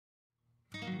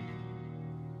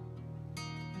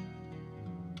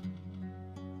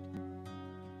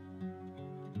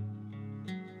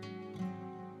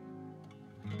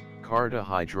Carta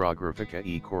Hydrographica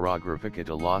y Chorographica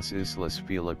de las Islas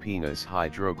Filipinas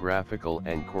Hydrographical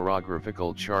and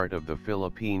Chorographical Chart of the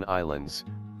Philippine Islands,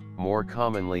 more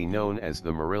commonly known as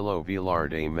the Murillo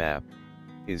Velarde Map,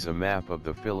 is a map of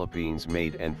the Philippines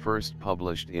made and first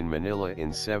published in Manila in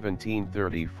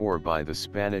 1734 by the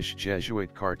Spanish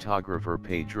Jesuit cartographer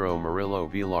Pedro Murillo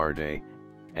Velarde,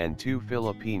 and two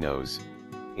Filipinos,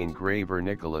 engraver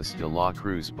Nicolás de la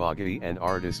Cruz Bagay and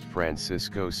artist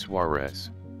Francisco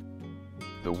Suarez.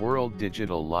 The World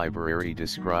Digital Library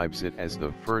describes it as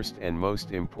the first and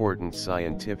most important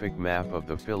scientific map of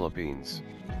the Philippines.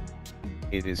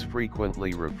 It is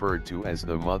frequently referred to as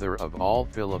the mother of all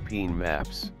Philippine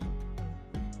maps.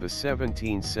 The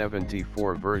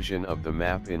 1774 version of the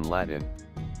map in Latin.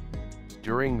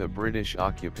 During the British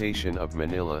occupation of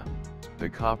Manila, the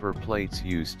copper plates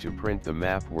used to print the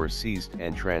map were seized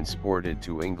and transported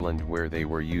to England, where they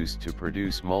were used to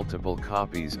produce multiple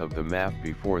copies of the map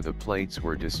before the plates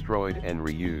were destroyed and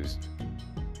reused.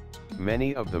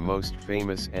 Many of the most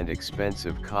famous and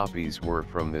expensive copies were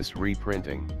from this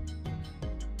reprinting.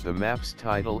 The map's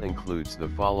title includes the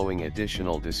following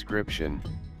additional description: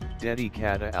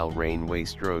 Dedicada al Rey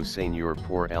Nuestro Señor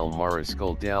por el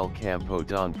Mariscal del Campo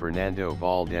Don Fernando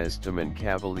Valdez Taman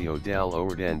Caballo del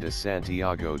Orden de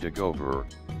Santiago de Gober,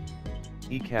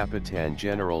 y Capitán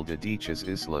General de Dichas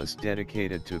Islas,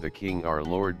 dedicated to the King our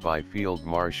Lord by Field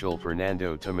Marshal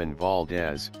Fernando Taman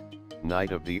Valdez,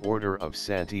 Knight of the Order of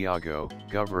Santiago,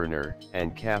 Governor,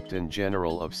 and Captain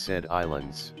General of said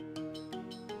islands.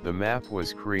 The map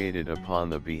was created upon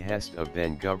the behest of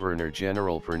then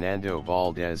Governor-General Fernando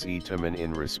Valdez y Taman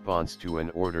in response to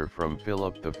an order from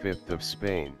Philip V of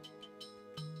Spain.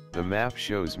 The map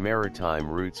shows maritime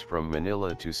routes from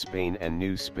Manila to Spain and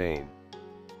New Spain.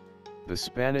 The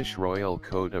Spanish royal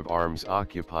coat of arms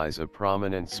occupies a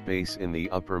prominent space in the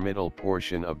upper middle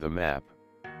portion of the map.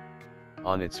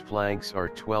 On its flanks are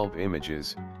 12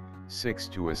 images, 6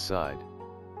 to a side.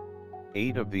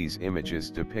 8 of these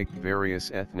images depict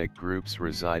various ethnic groups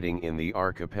residing in the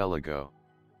archipelago.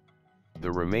 The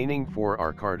remaining 4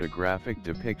 are cartographic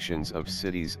depictions of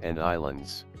cities and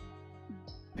islands.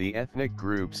 The ethnic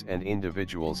groups and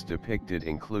individuals depicted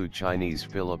include Chinese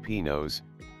Filipinos,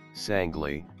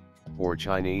 Sangli, or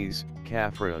Chinese,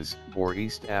 Cafras, or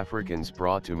East Africans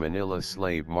brought to Manila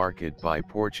slave market by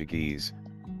Portuguese,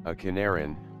 a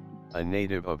Canaran, a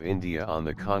native of India on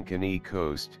the Konkani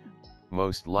coast,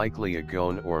 most likely a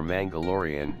Goan or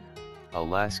Mangalorean, a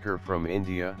Lascar from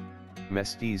India,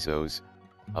 Mestizos,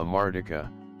 a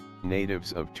Mardica,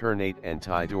 natives of Ternate and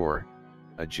Tidore,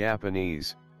 a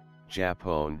Japanese,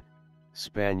 Japon,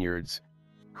 Spaniards,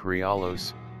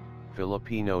 Criollos,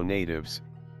 Filipino natives,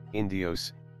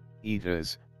 Indios,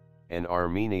 Itas, an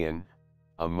Armenian,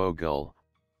 a Mogul,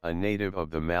 a native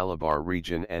of the Malabar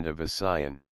region and a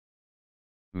Visayan.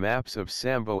 Maps of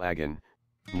Samboagan,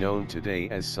 known today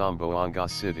as Zamboanga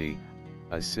City,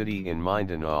 a city in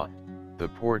Mindanao, the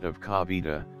port of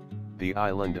Cavite, the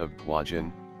island of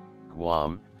Guajan,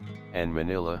 Guam, and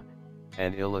Manila,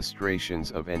 and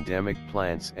illustrations of endemic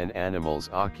plants and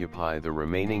animals occupy the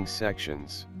remaining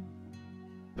sections.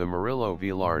 The Murillo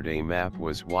Velarde map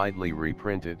was widely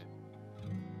reprinted.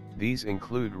 These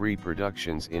include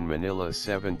reproductions in Manila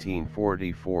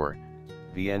 1744,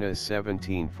 Vienna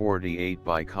 1748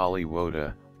 by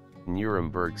Kaliwota,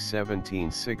 Nuremberg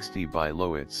 1760 by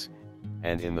Lowitz,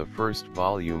 and in the first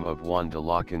volume of Juan de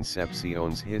la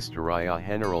Concepcion's Historia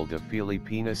General de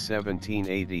Filipinas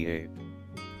 1788.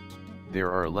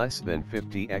 There are less than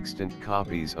 50 extant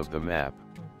copies of the map.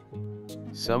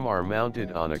 Some are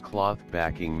mounted on a cloth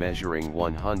backing measuring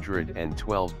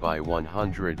 112 by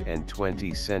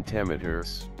 120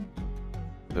 centimeters.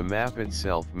 The map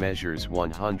itself measures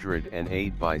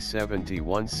 108 by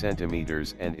 71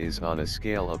 centimeters and is on a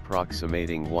scale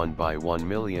approximating 1 by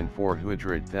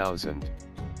 1,400,000.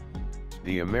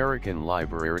 The American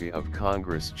Library of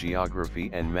Congress Geography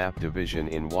and Map Division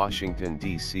in Washington,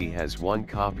 D.C. has one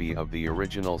copy of the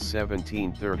original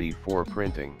 1734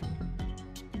 printing.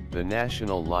 The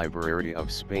National Library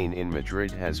of Spain in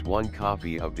Madrid has one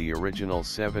copy of the original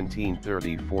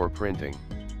 1734 printing.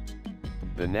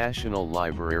 The National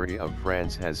Library of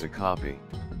France has a copy.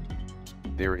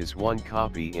 There is one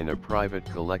copy in a private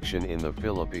collection in the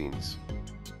Philippines.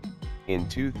 In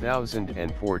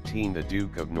 2014, the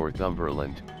Duke of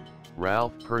Northumberland,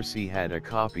 Ralph Percy, had a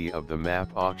copy of the map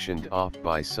auctioned off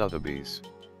by Sotheby's.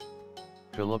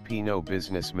 Filipino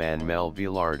businessman Mel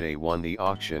Velarde won the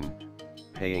auction,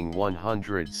 paying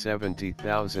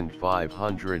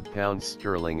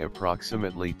 £170,500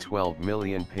 approximately 12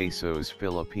 million pesos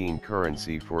Philippine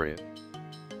currency for it.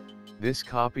 This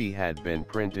copy had been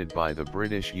printed by the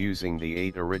British using the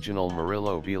 8 original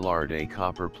Murillo Velarde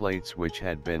copper plates which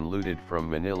had been looted from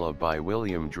Manila by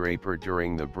William Draper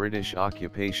during the British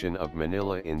occupation of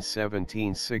Manila in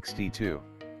 1762.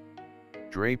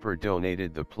 Draper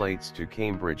donated the plates to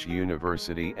Cambridge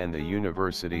University, and the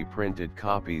university printed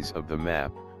copies of the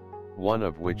map, one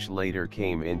of which later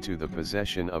came into the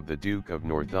possession of the Duke of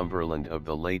Northumberland of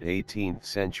the late 18th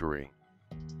century.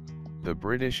 The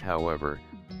British, however,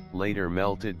 later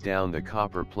melted down the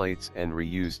copper plates and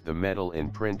reused the metal in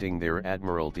printing their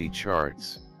Admiralty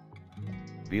charts.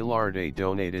 Velarde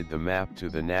donated the map to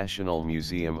the National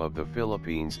Museum of the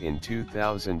Philippines in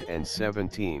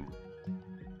 2017.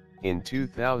 In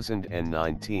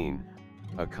 2019,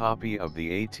 a copy of the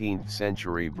 18th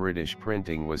century British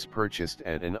printing was purchased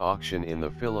at an auction in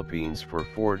the Philippines for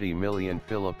 40 million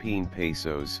Philippine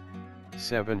pesos,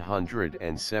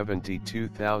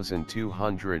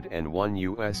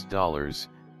 $772,201,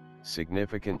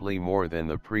 significantly more than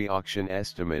the pre-auction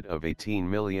estimate of 18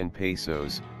 million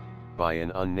pesos, by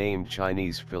an unnamed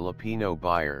Chinese Filipino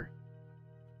buyer.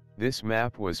 This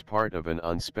map was part of an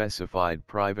unspecified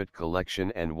private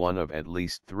collection and one of at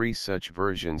least 3 such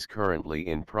versions currently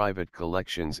in private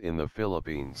collections in the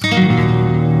Philippines.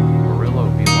 Murillo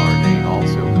Velarde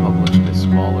also published a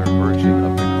smaller version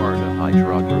of the Carta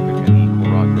Hydrographica